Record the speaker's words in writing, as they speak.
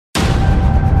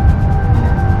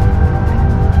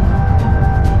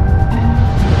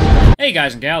Hey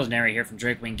guys and gals, Nary here from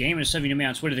Drakewing Gaming. Some of you know me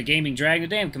on Twitter, the Gaming Dragon.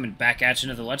 Today I'm coming back at you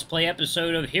another Let's Play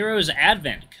episode of Heroes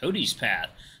Advent, Kody's Path.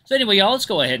 So anyway, y'all, let's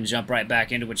go ahead and jump right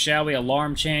back into it, shall we?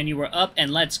 Alarm Chan, you were up,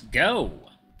 and let's go.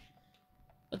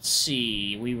 Let's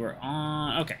see, we were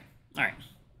on... Okay, alright.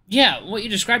 Yeah, what you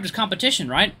described as competition,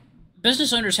 right?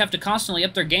 Business owners have to constantly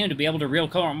up their game to be able to reel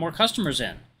more customers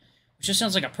in. Which just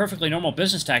sounds like a perfectly normal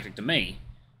business tactic to me.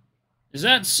 Is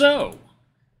that so?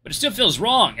 But it still feels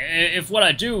wrong, if what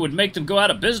I do would make them go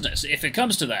out of business, if it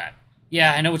comes to that.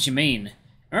 Yeah, I know what you mean.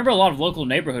 I remember a lot of local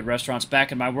neighborhood restaurants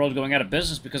back in my world going out of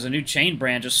business because a new chain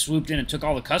brand just swooped in and took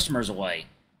all the customers away.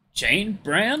 Chain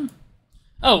brand?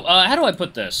 Oh, how do I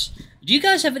put this? Do you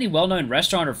guys have any well-known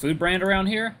restaurant or food brand around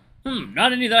here?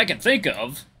 Not any that I can think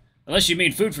of. Unless you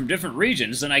mean food from different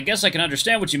regions, then I guess I can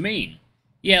understand what you mean.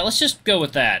 Yeah, let's just go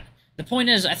with that. The point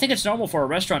is, I think it's normal for a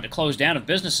restaurant to close down if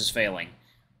business is failing.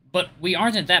 But we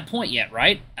aren't at that point yet,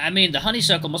 right? I mean, the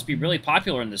honeysuckle must be really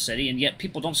popular in the city, and yet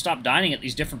people don't stop dining at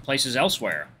these different places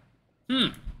elsewhere.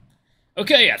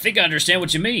 Okay, I think I understand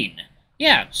what you mean.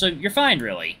 Yeah, so you're fine,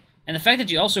 really. And the fact that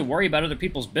you also worry about other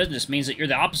people's business means that you're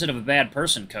the opposite of a bad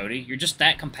person, Kody. You're just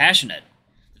that compassionate.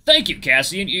 Thank you,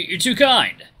 Cassian. You're too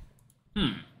kind.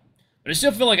 But I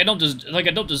still feel like I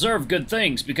don't deserve good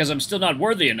things because I'm still not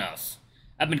worthy enough.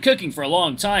 I've been cooking for a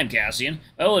long time, Cassian.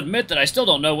 I will admit that I still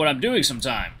don't know what I'm doing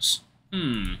sometimes.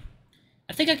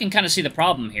 I think I can kind of see the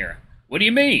problem here. What do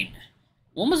you mean?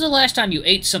 When was the last time you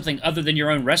ate something other than your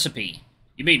own recipe?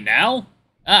 You mean now?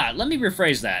 Let me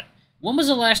rephrase that. When was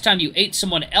the last time you ate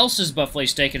someone else's buffalo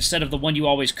steak instead of the one you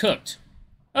always cooked?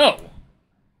 Oh,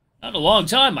 not a long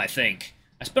time, I think.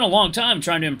 I spent a long time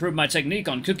trying to improve my technique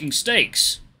on cooking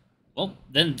steaks. Well,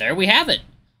 then there we have it.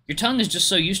 Your tongue is just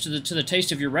so used to the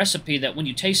taste of your recipe that when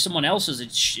you taste someone else's,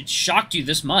 it shocked you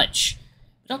this much.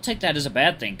 But don't take that as a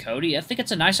bad thing, Kody. I think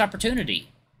it's a nice opportunity.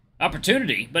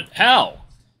 Opportunity? But how?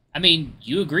 I mean,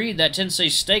 you agreed that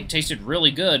Tensei's steak tasted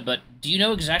really good, but do you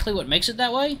know exactly what makes it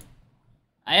that way?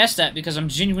 I asked that because I'm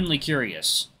genuinely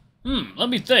curious. Let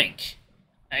me think.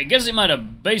 I guess he might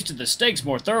have basted the steaks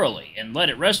more thoroughly and let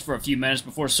it rest for a few minutes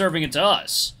before serving it to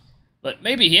us. But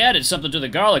maybe he added something to the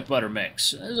garlic butter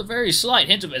mix. There's a very slight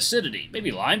hint of acidity.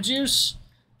 Maybe lime juice?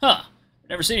 I've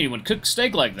never seen anyone cook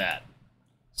steak like that.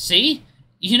 See?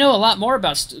 You know a lot more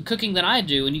about cooking than I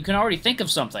do, and you can already think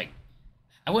of something.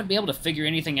 I wouldn't be able to figure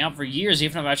anything out for years,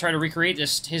 even if I try to recreate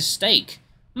his steak.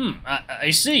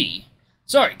 I see.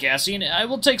 Sorry, Cassian. I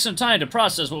will take some time to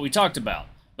process what we talked about.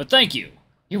 But thank you.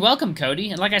 You're welcome,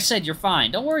 Kody. And like I said, you're fine.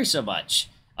 Don't worry so much.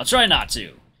 I'll try not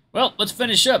to. Well, let's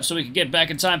finish up so we can get back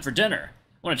in time for dinner.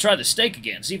 I want to try the steak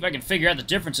again, see if I can figure out the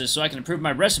differences so I can improve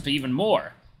my recipe even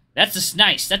more. That's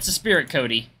nice. That's the spirit,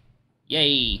 Kody.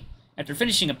 Yay. After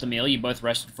finishing up the meal, you both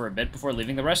rested for a bit before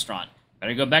leaving the restaurant.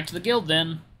 Better go back to the guild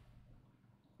then.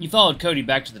 You followed Kody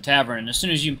back to the tavern, and as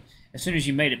soon as you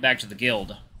made it back to the guild,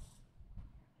 you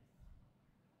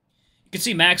could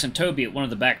see Max and Toby at one of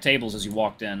the back tables as you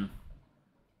walked in.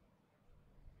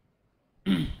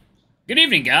 Good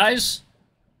evening, guys.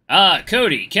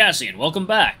 Kody, Cassian, welcome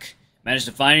back. Managed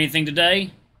to find anything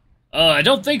today? I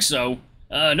don't think so.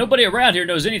 Nobody around here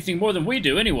knows anything more than we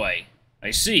do anyway.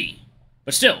 I see.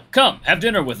 But still, come, have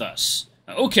dinner with us.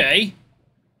 Okay.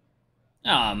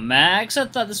 Aw, Max, I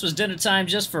thought this was dinner time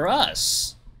just for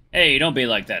us. Hey, don't be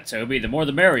like that, Toby. The more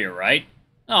the merrier, right?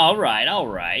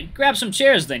 Alright. Grab some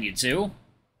chairs then, you two.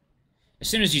 As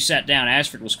soon as you sat down,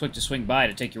 Ashford was quick to swing by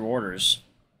to take your orders.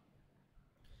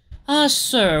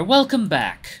 Sir, welcome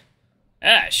back.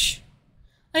 Ash.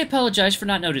 I apologize for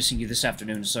not noticing you this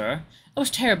afternoon, sir. I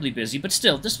was terribly busy, but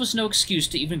still, this was no excuse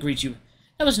to even greet you.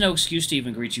 That was no excuse to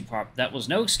even greet you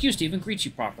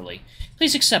properly.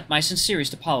 Please accept my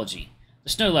sincerest apology. The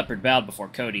snow leopard bowed before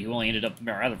Kody, who only ended up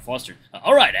rather flustered.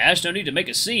 All right, Ash, no need to make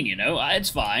a scene, you know. It's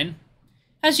fine.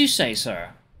 As you say, sir.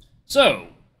 So,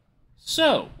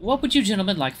 what would you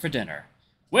gentlemen like for dinner?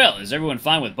 Well, is everyone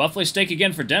fine with buffalo steak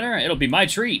again for dinner? It'll be my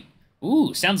treat.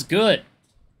 Ooh, sounds good.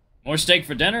 More steak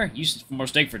for dinner? More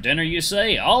steak for dinner, you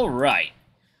say? All right.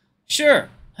 Sure,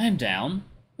 I'm down.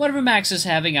 Whatever Max is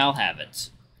having, I'll have it.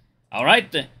 All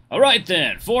right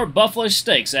then. 4 buffalo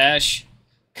steaks, Ash.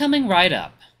 Coming right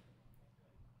up.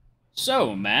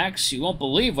 So, Max, you won't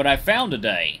believe what I found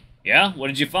today. Yeah? What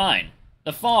did you find?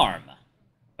 The farm.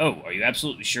 Oh, are you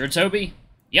absolutely sure, Toby?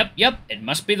 Yep, it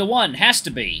must be the one. Has to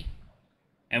be.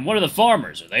 And what are the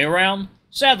farmers? Are they around?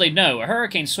 Sadly, no. A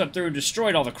hurricane swept through and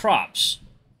destroyed all the crops.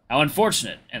 How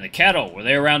unfortunate. And the cattle, were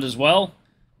they around as well?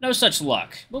 No such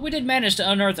luck, but we did manage to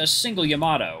unearth a single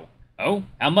Yamato. Oh,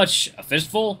 how much? A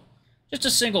fistful? Just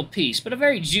a single piece, but a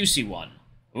very juicy one.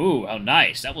 Ooh, how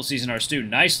nice. That will season our stew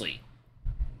nicely.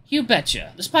 You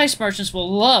betcha. The spice merchants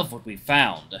will love what we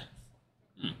found.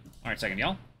 Alright, second,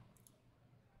 y'all.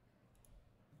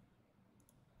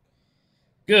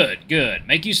 Good, good.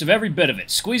 Make use of every bit of it.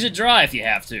 Squeeze it dry if you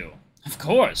have to. Of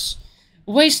course.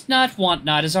 Waste not, want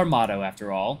not is our motto,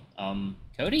 after all.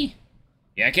 Kody?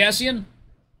 Yeah, Cassian?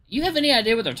 You have any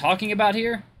idea what they're talking about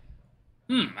here?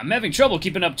 I'm having trouble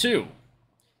keeping up, too.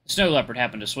 The snow leopard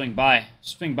happened to swing by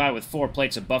with 4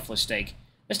 plates of buffalo steak.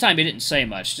 This time he didn't say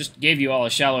much, just gave you all a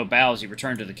shallow bow as he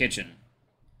returned to the kitchen.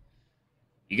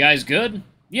 You guys good?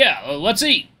 Yeah, let's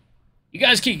eat. You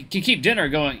guys can keep dinner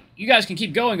going. You guys can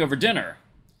keep going over dinner.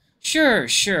 Sure.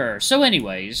 So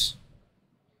anyways...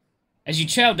 As you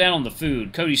chowed down on the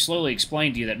food, Kody slowly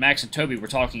explained to you that Max and Toby were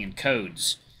talking in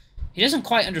codes. He doesn't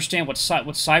quite understand what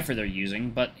cipher they're using,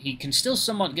 but he can still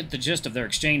somewhat get the gist of their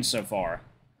exchange so far.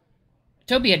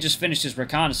 Toby had just finished his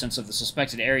reconnaissance of the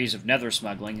suspected areas of nether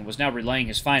smuggling and was now relaying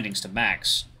his findings to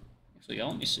Max. Actually,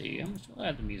 let me see. How much will I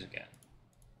have the music at?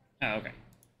 Oh, okay.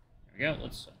 There we go.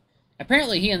 Let's...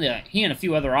 Apparently, he and a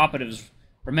few other operatives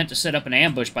were meant to set up an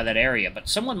ambush by that area, but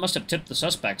someone must have tipped the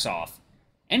suspects off.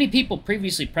 Any people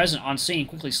previously present on scene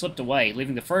quickly slipped away,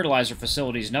 leaving the fertilizer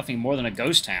facilities nothing more than a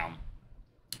ghost town.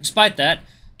 Despite that,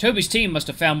 Toby's team must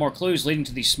have found more clues leading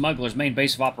to these smugglers' main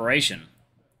base of operation.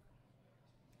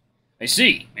 I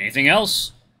see. Anything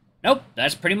else? Nope,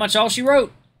 that's pretty much all she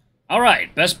wrote.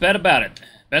 Alright, best bet about it.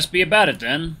 Best be about it,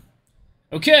 then.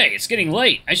 Okay, it's getting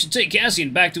late. I should take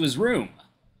Cassian back to his room.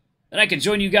 Then I can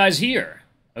join you guys here.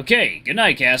 Okay, good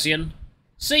night, Cassian.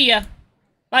 See ya.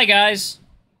 Bye, guys.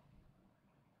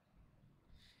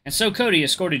 And so Kody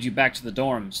escorted you back to the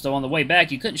dorms, though on the way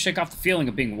back you couldn't shake off the feeling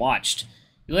of being watched.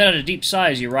 You let out a deep sigh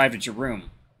as you arrived at your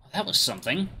room. That was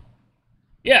something.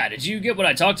 Yeah, did you get what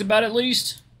I talked about at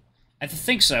least? I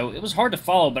think so. It was hard to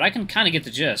follow, but I can kind of get the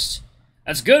gist.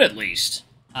 That's good, at least.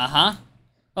 Uh-huh.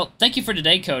 Well, thank you for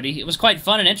today, Kody. It was quite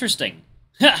fun and interesting.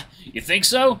 Ha! You think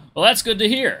so? Well, that's good to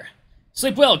hear.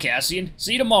 Sleep well, Cassian.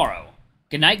 See you tomorrow.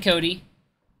 Good night, Kody.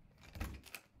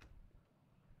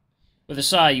 With a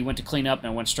sigh, you went to clean up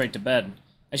and went straight to bed.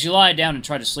 As you lie down and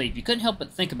try to sleep, you couldn't help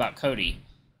but think about Kody.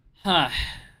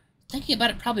 Thinking about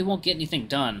it probably won't get anything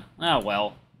done. Oh,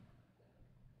 well.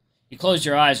 You closed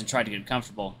your eyes and tried to get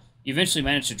comfortable. You eventually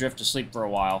managed to drift to sleep for a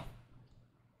while.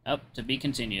 Up to be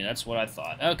continued. That's what I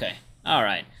thought. Okay.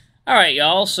 Alright. Alright,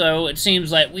 y'all. So, it seems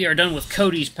like we are done with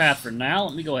Kody's path for now.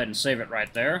 Let me go ahead and save it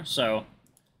right there. So,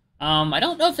 I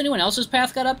don't know if anyone else's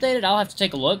path got updated. I'll have to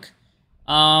take a look.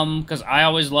 Because I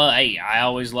always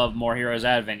love more Heroes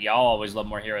Advent. Y'all always love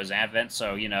more Heroes Advent,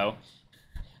 so, you know,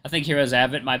 I think Heroes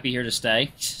Advent might be here to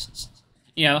stay.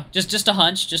 You know, just a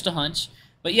hunch,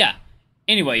 But yeah,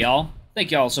 anyway, y'all, thank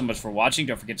y'all so much for watching.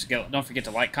 Don't forget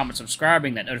to like, comment, subscribe,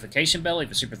 ring that notification bell,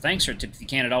 leave a super thanks or a tip if you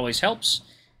can, it always helps.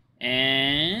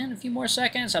 And a few more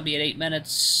seconds, I'll be at 8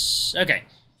 minutes. Okay,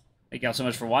 thank y'all so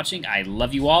much for watching. I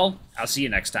love you all. I'll see you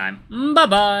next time.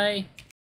 Bye-bye.